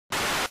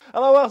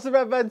Hello, welcome to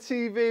Redmen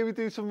TV. We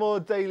do some more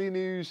daily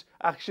news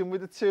action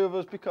with the two of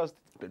us because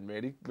it's been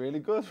really, really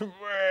good.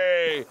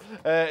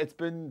 It's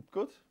been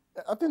good.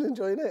 I've been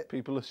enjoying it.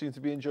 People seem to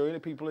be enjoying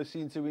it. People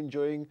seem to be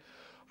enjoying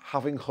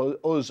having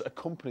us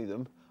accompany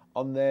them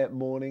on their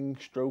morning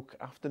stroke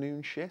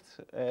afternoon shit,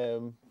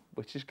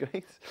 which is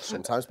great.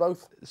 Sometimes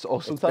both.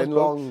 Or sometimes it's been both.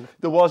 long.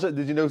 There was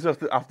did you notice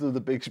after the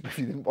big, if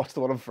you didn't watch the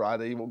one on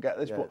Friday, you won't get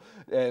this, but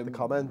the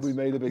comments. We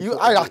made a big...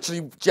 I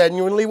actually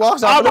genuinely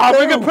was I'm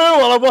having a poo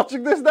while I'm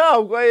watching this now.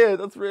 Weird.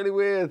 That's really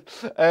weird.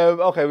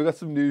 Okay, we've got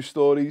some news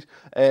stories,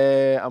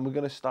 and we're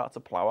going to start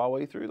to plough our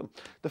way through them.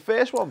 The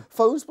first one.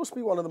 Phones must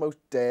be one of the most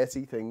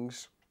dirty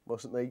things,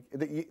 mustn't they?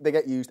 They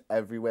get used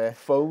everywhere.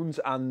 Phones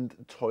and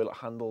toilet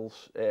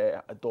handles,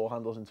 door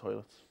handles in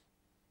toilets.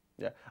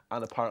 Yeah,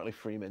 and apparently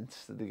free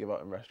mints that they give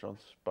out in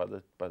restaurants by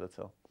the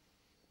till.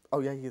 Oh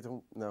yeah, you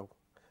don't know.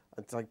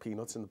 It's like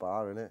peanuts in the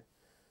bar, isn't it?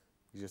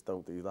 You just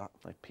don't do that.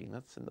 Like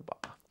peanuts in the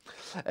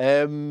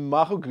bar.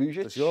 Marco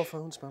Grujic. Does your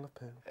phone smell of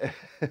poo?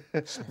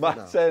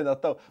 Matt's saying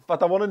that though.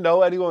 But I want to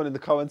know, anyone in the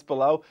comments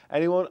below,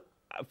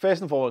 first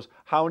and foremost,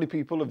 how many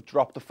people have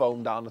dropped the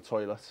phone down the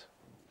toilet?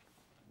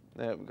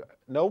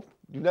 No?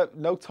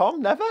 No,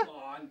 Tom? Never?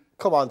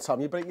 Come on,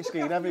 Tom, you break your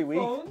screen every week.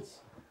 Phones?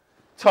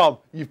 Tom,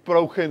 you've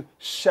broken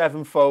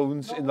 7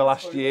 phones in the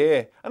last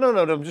year. No,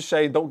 I'm just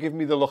saying, don't give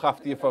me the look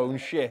after your phone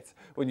shit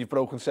when you've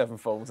broken 7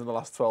 phones in the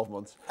last 12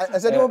 months.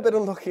 Has anyone been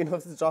unlucky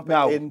enough to drop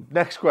it in?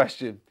 Next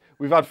question.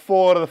 We've had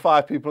 4 of the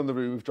 5 people in the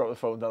room who've dropped the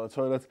phone down the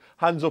toilet.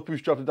 Hands up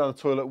who's dropped it down the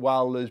toilet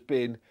while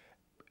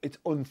it's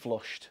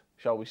unflushed,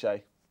 shall we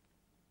say.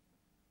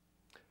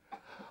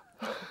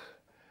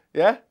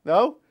 Yeah?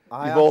 No?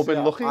 You've all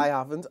been lucky? I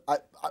haven't.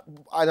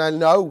 And I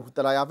know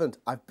that I haven't.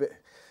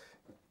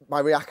 My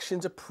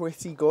reactions are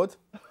pretty good.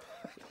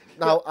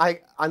 Now,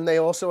 and they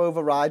also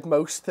override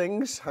most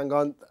things. Hang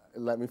on,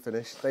 let me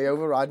finish. They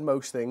override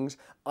most things.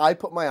 I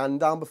put my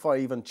hand down before I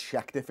even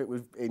checked if it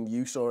was in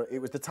use or it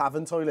was the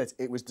tavern toilet.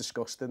 It was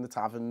disgusting, the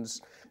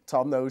taverns.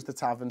 Tom knows the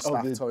tavern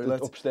staff toilet.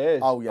 The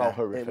upstairs? Oh, yeah,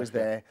 horrific, it was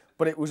there.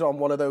 But it was on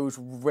one of those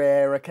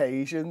rare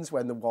occasions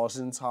when there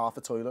wasn't half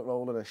a toilet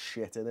roll and a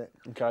shit in it.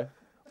 Okay.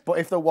 But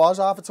if there was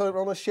half a toilet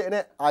roll and a shit in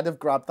it, I'd have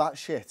grabbed that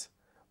shit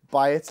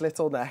by its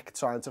little neck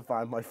trying to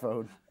find my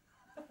phone.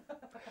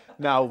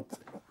 Now,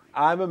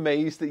 I'm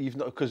amazed that you've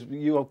not, because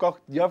you have got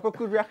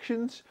good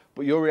reactions,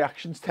 but your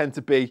reactions tend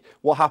to be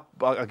what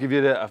happened. I'll give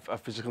you a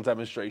physical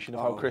demonstration of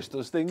how Chris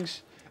does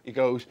things. He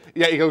goes,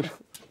 and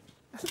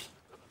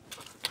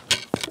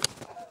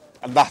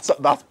that's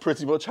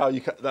pretty much how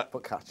you that.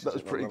 But catches That's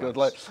it pretty good.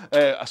 nonetheless.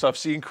 Like, so I've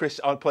seen Chris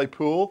play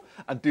pool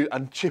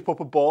and chip up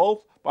a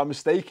ball by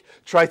mistake,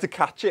 try to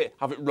catch it,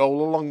 have it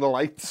roll along the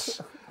lights.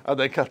 And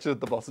then catch it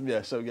at the bottom,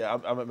 yeah. So yeah,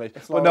 I'm amazed.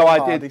 But no,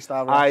 I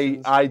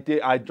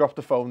did. I dropped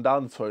the phone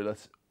down the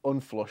toilet,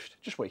 unflushed.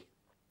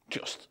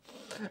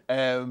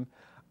 And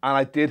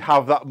I did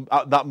have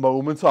that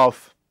moment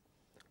of,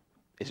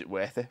 is it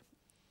worth it?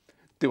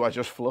 Do I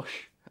just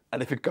flush?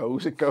 And if it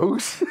goes, it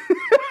goes.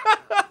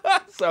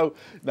 So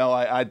no,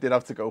 I did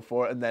have to go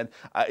for it, and then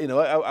I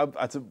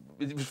had to.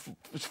 It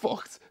was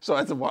fucked. So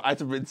I had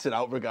to rinse it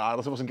out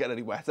regardless. I wasn't getting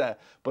any wetter,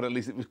 but at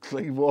least it was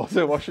clean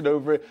water washing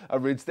over it. I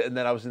rinsed it, and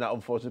then I was in that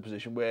unfortunate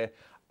position where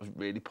I was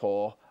really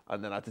poor,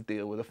 and then I had to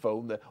deal with a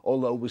phone that,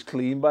 although was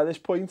clean by this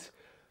point,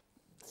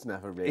 it's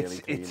never really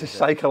clean. It's a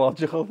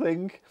psychological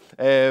thing.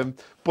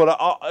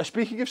 But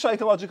speaking of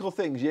psychological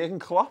things, Jurgen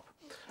Klopp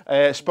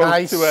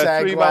spoke to a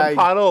 3-man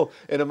panel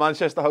in a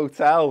Manchester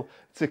hotel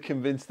to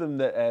convince them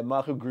that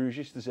Marco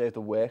Grujic deserved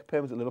a work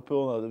permit at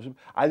Liverpool. No,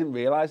 I didn't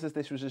realise that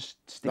this was a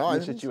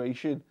sticky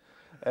situation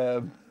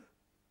as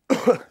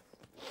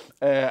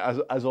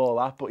all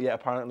that. But yeah,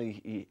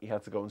 apparently he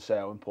had to go and say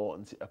how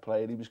important a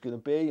player he was going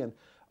to be, and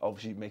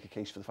obviously make a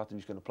case for the fact that he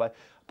was going to play.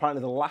 Apparently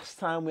the last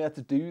time we had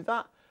to do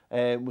that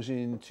was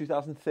in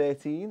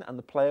 2013, and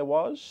the player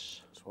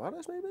was...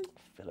 Suarez, maybe?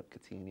 Philip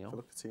Coutinho.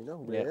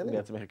 Really? We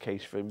had to make a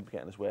case for him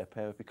getting his work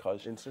permit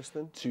because...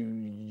 Interesting. Too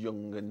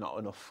young and not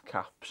enough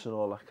caps and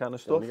all that kind of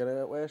It's stuff. only going to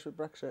get worse with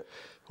Brexit.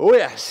 Oh,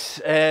 yes.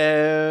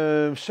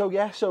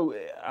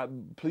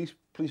 Please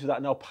with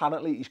that. Now,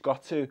 apparently, he's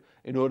got to,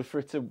 in order for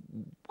it to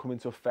come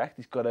into effect,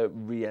 he's got to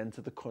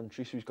re-enter the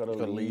country, so he's got to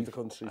leave the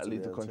country.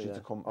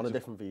 To come... On a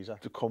different visa.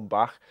 To come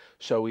back.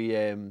 So he...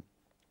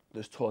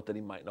 there's talk that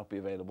he might not be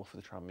available for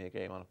the Tranmere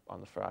game on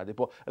the Friday,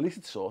 but at least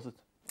it's sorted.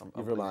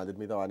 You've reminded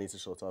me, though, I need to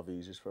sort our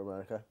visas for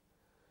America.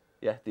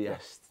 Yeah, the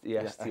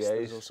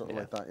STAs. Or something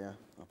like that, yeah.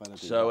 I better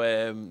do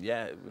that.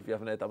 Yeah, if you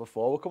haven't heard that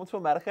before, we're coming to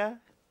America.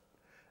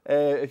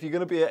 If you're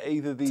going to be at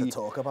either the... To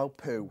talk about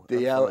poo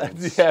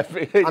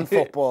and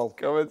football.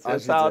 Coming to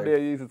town near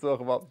you to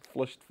talk about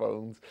flushed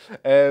phones.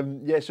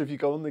 Yeah, so if you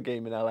go on the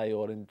game in LA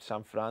or in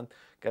San Fran,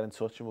 get in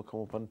touch and we'll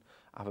come up and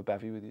have a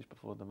bevy with you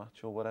before the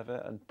match or whatever,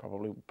 and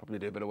probably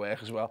do a bit of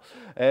work as well.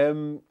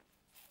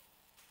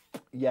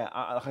 Yeah,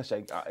 like I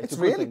say, it's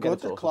really good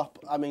that Klopp.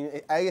 I mean,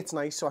 it's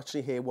nice to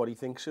actually hear what he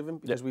thinks of him,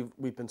 because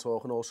we've been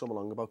talking all summer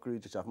long about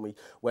Grujic, haven't we?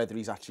 Whether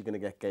he's actually going to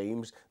get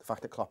games. The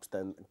fact that Klopp's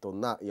then done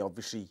that, he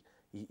obviously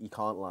he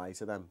can't lie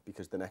to them,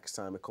 because the next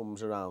time it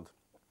comes around,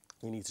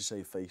 You need to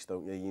save face,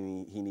 don't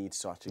you? He needs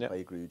to actually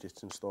play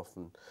Grujic and stuff.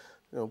 And,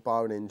 you know,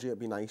 barring injury, it'd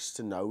be nice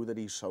to know that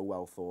he's so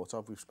well thought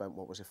of. We've spent,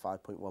 what was it,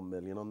 5.1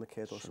 million on the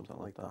kid or something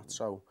like that.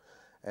 So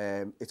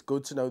it's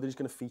good to know that he's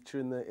going to feature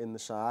in the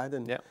side.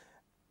 And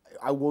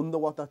I wonder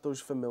what that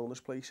does for Milner's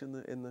place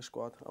in the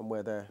squad and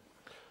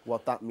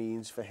what that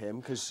means for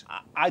him. Because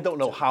I don't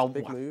know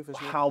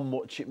how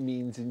much it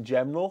means in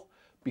general,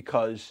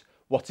 because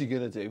what's he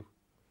going to do?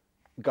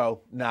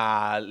 Go,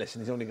 nah,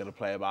 listen, he's only going to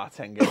play about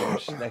 10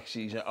 games next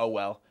season. Oh,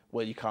 well,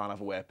 you can't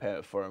have a wear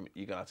permit for him.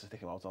 You're going to have to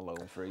stick him out on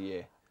loan for a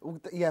year.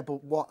 Yeah,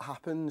 but what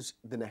happens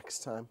the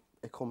next time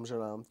it comes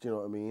around? Do you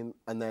know what I mean?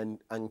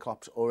 And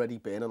Klopp's already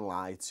been and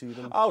lied to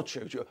them. Oh,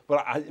 true.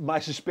 But my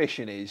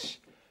suspicion is,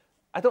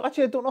 I don't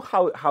know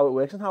how it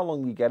works and how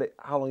long you get it.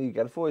 How long you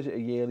get it for? Is it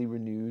a yearly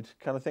renewed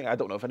kind of thing? I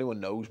don't know. If anyone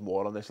knows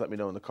more on this, let me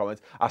know in the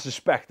comments. I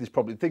suspect he's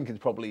probably going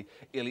to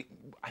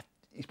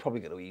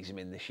ease him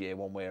in this year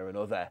one way or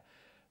another.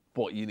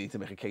 But you need to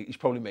make a case. He's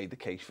probably made the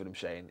case for him,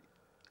 saying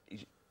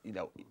he's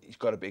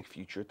got a big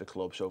future at the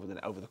club. So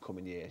over the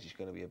coming years, he's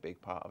going to be a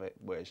big part of it.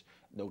 Whereas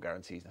no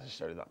guarantees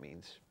necessarily that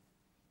means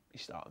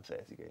he's starting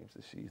 30 games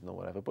this season or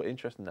whatever. But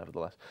interesting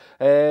nevertheless.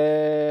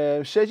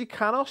 Sergi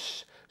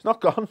Canos, he's not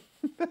gone.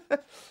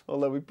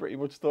 Although we pretty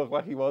much talked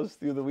like he was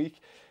the other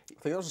week. I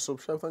think that was a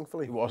sub show,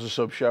 thankfully. It was a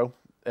sub show.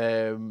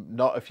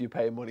 Not if you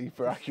pay money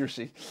for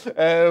accuracy.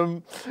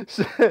 It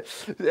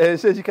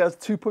says he gets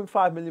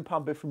 £2.5 million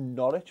bid from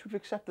Norwich. We've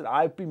accepted.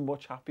 I'd be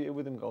much happier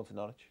with him going to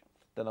Norwich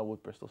than I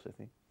would Bristol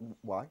City.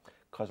 Why?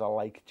 Because I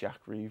like Jack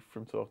Reeve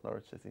from Talk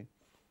Norwich City.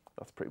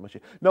 That's pretty much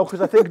it. No,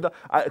 because I think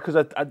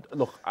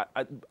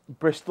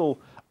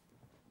Bristol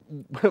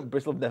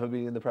have never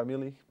been in the Premier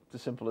League. It's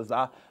as simple as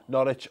that.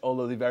 Norwich,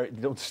 although they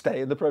don't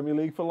stay in the Premier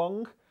League for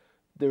long,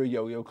 they're a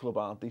yo-yo club,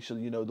 aren't they? So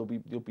they'll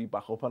be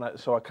back up on it.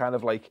 So I kind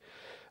of like.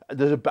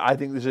 I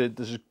think there's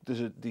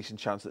a decent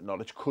chance that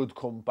Norwich could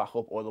come back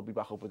up, or they'll be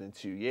back up within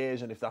 2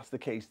 years. And if that's the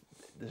case,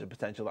 there's a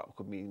potential that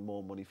could mean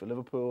more money for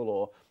Liverpool,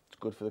 or it's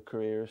good for the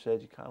career of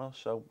Sergi Canos.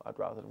 So I'd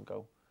rather them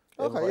go.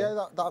 Okay,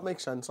 yeah, that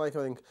makes sense. Like,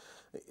 I think,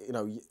 you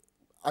know,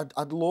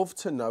 I'd love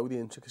to know the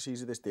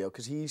intricacies of this deal,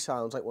 because he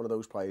sounds like one of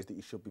those players that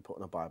you should be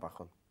putting a buyback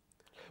on.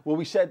 Well,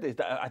 we said this.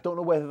 I don't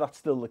know whether that's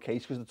still the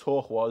case, because the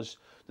talk was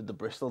that the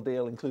Bristol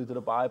deal included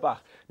a buyback.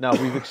 Now,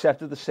 we've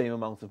accepted the same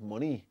amount of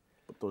money.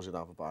 But does it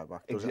have a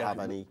buyback? Does it have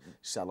any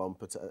sell-on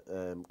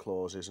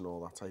clauses and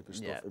all that type of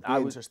stuff? Yeah, It'd be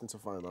interesting to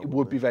find out. It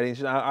would be very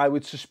interesting. I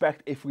would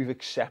suspect if we've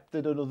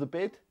accepted another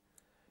bid,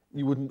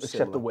 you wouldn't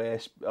accept a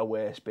worse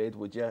bid,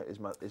 would you? Is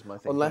my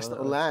thinking. Unless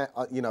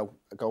you know,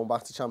 going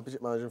back to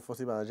Championship Manager and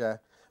Footy Manager,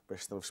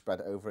 Bristol have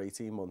spread it over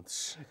 18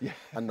 months,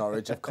 and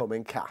Norwich have come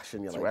in cash,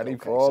 and you're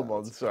 24 like,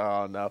 months.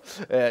 Oh no,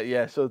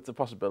 yeah. So it's a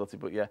possibility,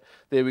 but yeah,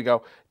 there we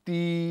go.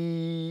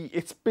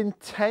 It's been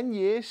 10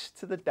 years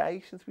to the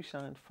day since we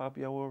signed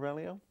Fabio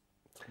Aurelio.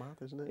 It's mad,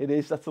 isn't it? It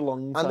is. That's a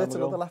long time and it's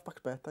ago. another left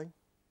back's birthday.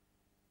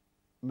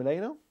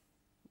 Moreno.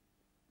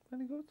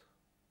 Very good.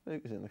 I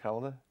think it's in the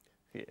calendar.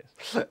 He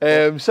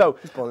is. So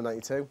he's born in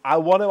 '92. I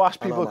want to ask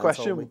people a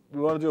question.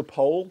 We want to do a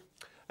poll.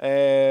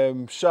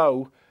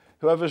 So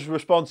whoever's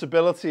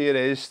responsibility it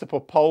is to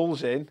put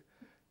polls in,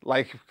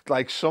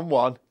 like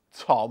someone,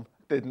 Tom,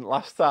 didn't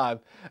last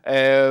time.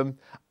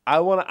 I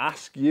want to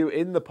ask you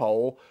in the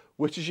poll,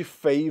 which is your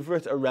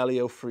favourite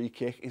Aurelio free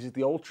kick? Is it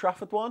the Old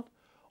Trafford one,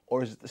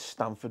 or is it the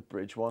Stamford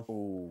Bridge one?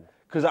 Ooh.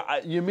 Because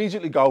you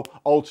immediately go,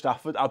 Old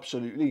Trafford,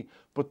 absolutely.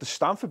 But the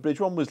Stamford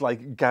Bridge one was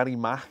like Gary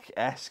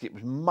Mack-esque. It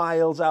was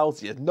miles out.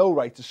 He had no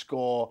right to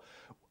score.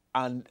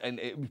 And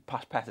it was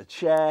past Petr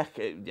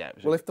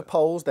Cech. Well, if the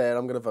poll's there,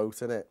 I'm going to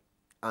vote in it.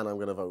 And I'm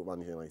going to vote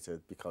Man United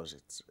because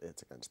it's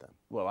against them.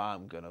 Well,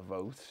 I'm going to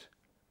vote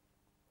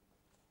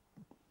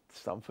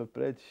Stamford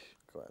Bridge.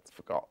 Correct.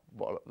 Forgot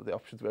what the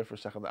options were for a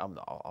second. I'm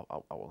not.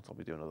 I won't. I'll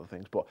be doing other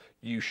things. But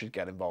you should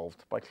get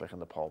involved by clicking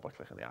the poll, by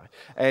clicking the eye.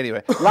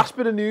 Anyway, last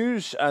bit of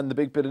news, and the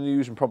big bit of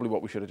news, and probably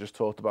what we should have just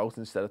talked about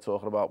instead of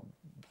talking about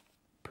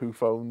poo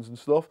phones and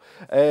stuff.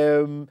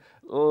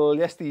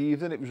 Yesterday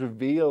evening, it was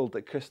revealed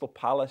that Crystal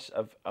Palace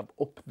have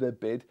upped their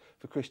bid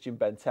for Christian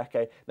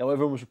Benteke. Now,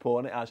 everyone was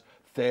reporting it as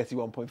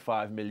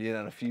 31.5 million,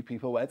 and a few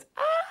people went,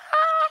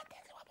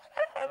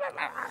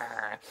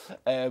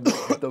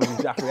 those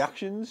exact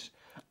reactions.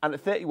 And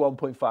at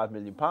 £31.5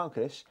 million,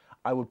 Chris,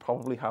 I would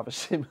probably have a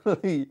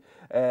similarly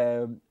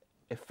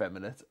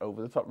effeminate,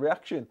 over-the-top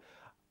reaction.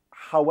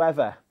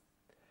 However,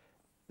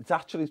 it's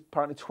actually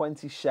apparently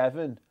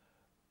 27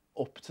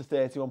 up to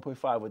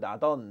 31.5 with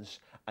add-ons.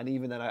 And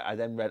even then, I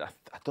then read, I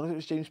don't know if it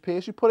was James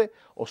Pearce who put it,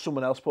 or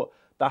someone else put,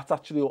 that's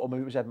actually, or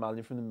maybe it was Ed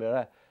Manley from the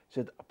Mirror,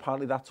 said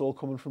apparently that's all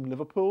coming from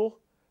Liverpool.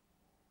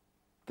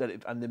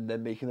 And then they're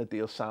making the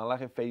deal sound like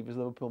it favours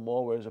Liverpool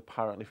more, whereas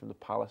apparently from the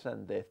Palace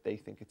end, they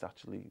think it's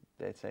actually,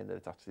 they're saying that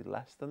it's actually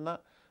less than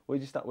that. Where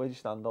do you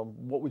stand on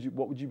what would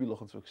you be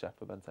looking to accept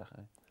for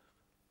Benteke?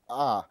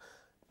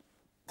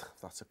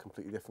 That's a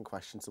completely different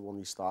question to the one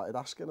you started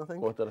asking, I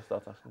think. What did I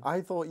start asking?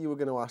 I thought you were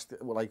going to ask,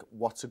 like,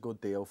 what's a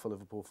good deal for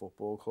Liverpool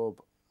Football Club?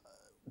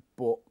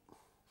 But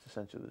it's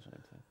essentially the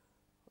same thing.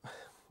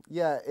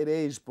 Yeah, it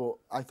is, but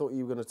I thought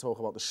you were going to talk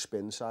about the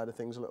spin side of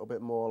things a little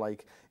bit more.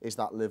 Like, is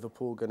that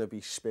Liverpool going to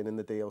be spinning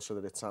the deal so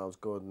that it sounds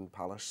good and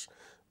Palace?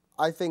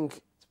 I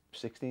think...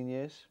 16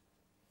 years?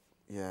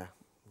 Yeah,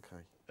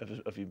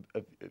 okay.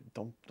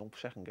 Don't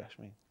second guess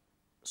me.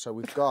 So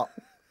we've got...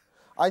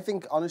 I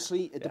think,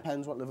 honestly, it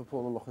depends what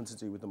Liverpool are looking to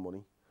do with the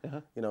money.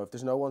 You know, if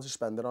there's no one to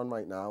spend it on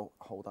right now,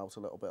 hold out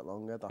a little bit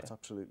longer. That's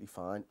absolutely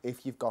fine.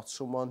 If you've got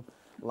someone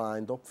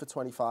lined up for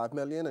 25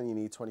 million and you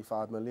need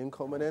 25 million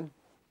coming in,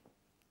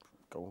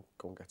 go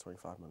and get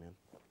 25 million.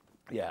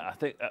 Yeah, I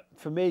think,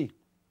 for me,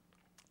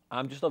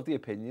 I'm just of the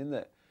opinion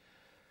that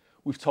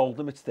we've told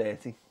them it's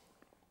 30.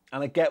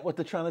 And I get what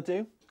they're trying to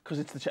do, because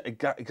it's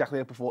exactly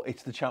like before,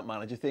 it's the champ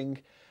manager thing.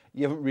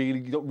 You don't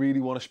really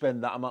want to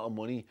spend that amount of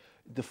money.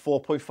 The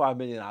 4.5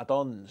 million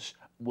add-ons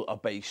are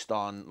based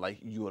on, like,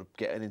 you're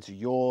getting into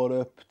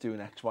Europe, doing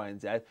X, Y, and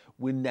Z.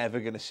 We're never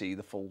going to see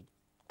the full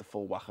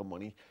whack of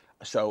money.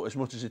 So as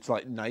much as it's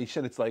like nice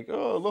and it's like,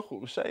 oh, look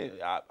what we're saying,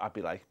 I'd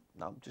be like,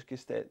 no, just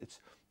get it. It's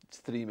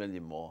 3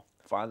 million more.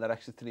 Find that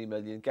extra 3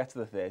 million, get to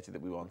the 30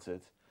 that we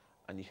wanted,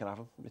 and you can have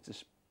them. It's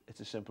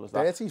as simple as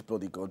that. 30's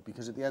bloody good,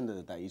 because at the end of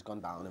the day, he's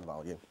gone down in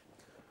value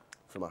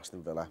from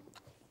Aston Villa.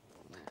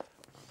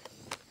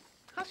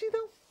 Has he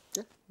though?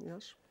 Yeah, he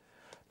has.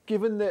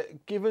 Given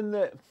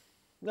that,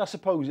 I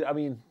suppose, I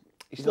mean,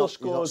 he's not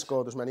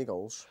scored as many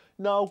goals.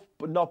 No,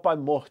 but not by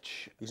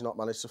much. He's not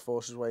managed to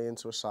force his way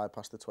into a side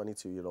past the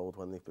 22-year-old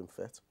when they've been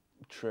fit.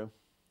 True.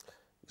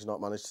 He's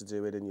not managed to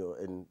do it in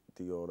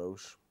the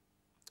Euros.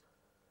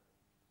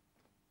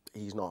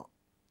 He's not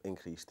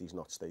increased. He's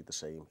not stayed the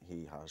same.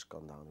 He has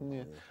gone down in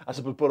value. I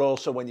suppose, but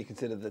also when you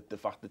consider the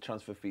fact that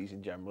transfer fees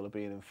in general are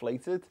being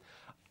inflated,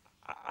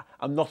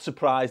 I'm not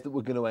surprised that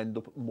we're going to end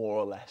up more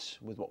or less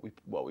with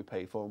what we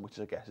pay for him, which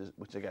I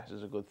guess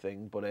is a good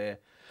thing. But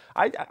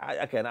I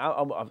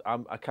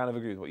kind of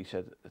agree with what you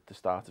said at the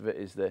start of it.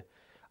 Is that,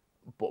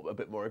 but a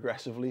bit more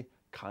aggressively,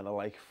 kind of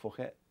like fuck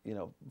it, you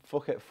know,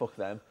 fuck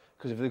them.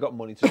 Because if they've got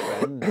money to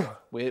spend,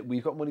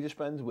 we've got money to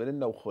spend. We're in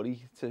no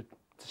hurry to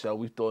sell.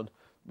 We've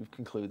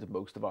concluded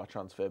most of our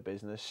transfer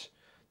business.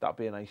 That'd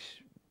be a nice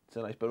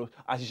bit.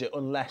 As you say,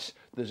 unless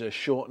there's a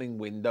shortening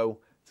window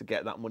to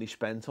get that money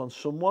spent on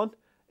someone,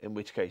 in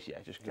which case, yeah,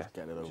 just get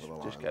it over the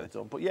line. Just get it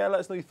done. But yeah,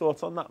 let us know your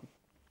thoughts on that.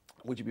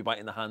 Would you be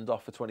biting the hand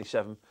off for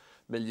 27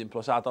 million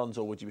plus add-ons,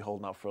 or would you be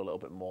holding out for a little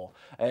bit more?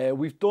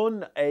 We've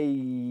done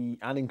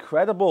an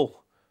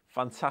incredible,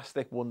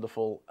 fantastic,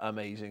 wonderful,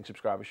 amazing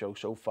subscriber show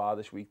so far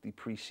this week, the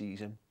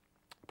pre-season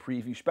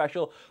preview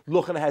special,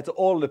 looking ahead to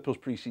all Liverpool's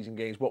pre-season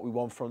games, what we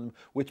want from them,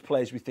 which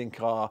players we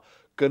think are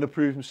going to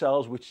prove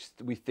themselves, which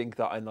we think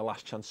that in the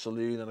last chance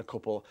saloon, and a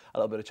little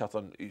bit of chat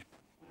on who's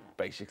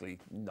basically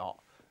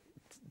not.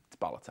 It's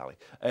Balotelli.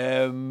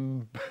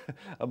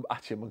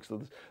 Actually, amongst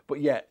others.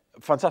 But yeah,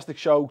 fantastic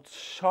show.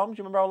 Tom, do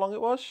you remember how long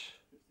it was?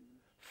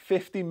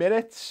 50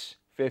 minutes.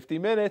 50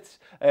 minutes.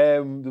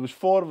 There was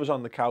 4 of us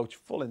on the couch,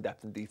 full in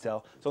depth and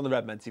detail. It's on the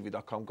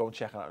redmentv.com. Go and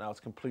check it out now. It's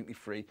completely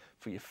free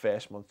for your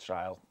first month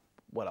trial.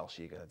 What else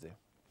are you going to do?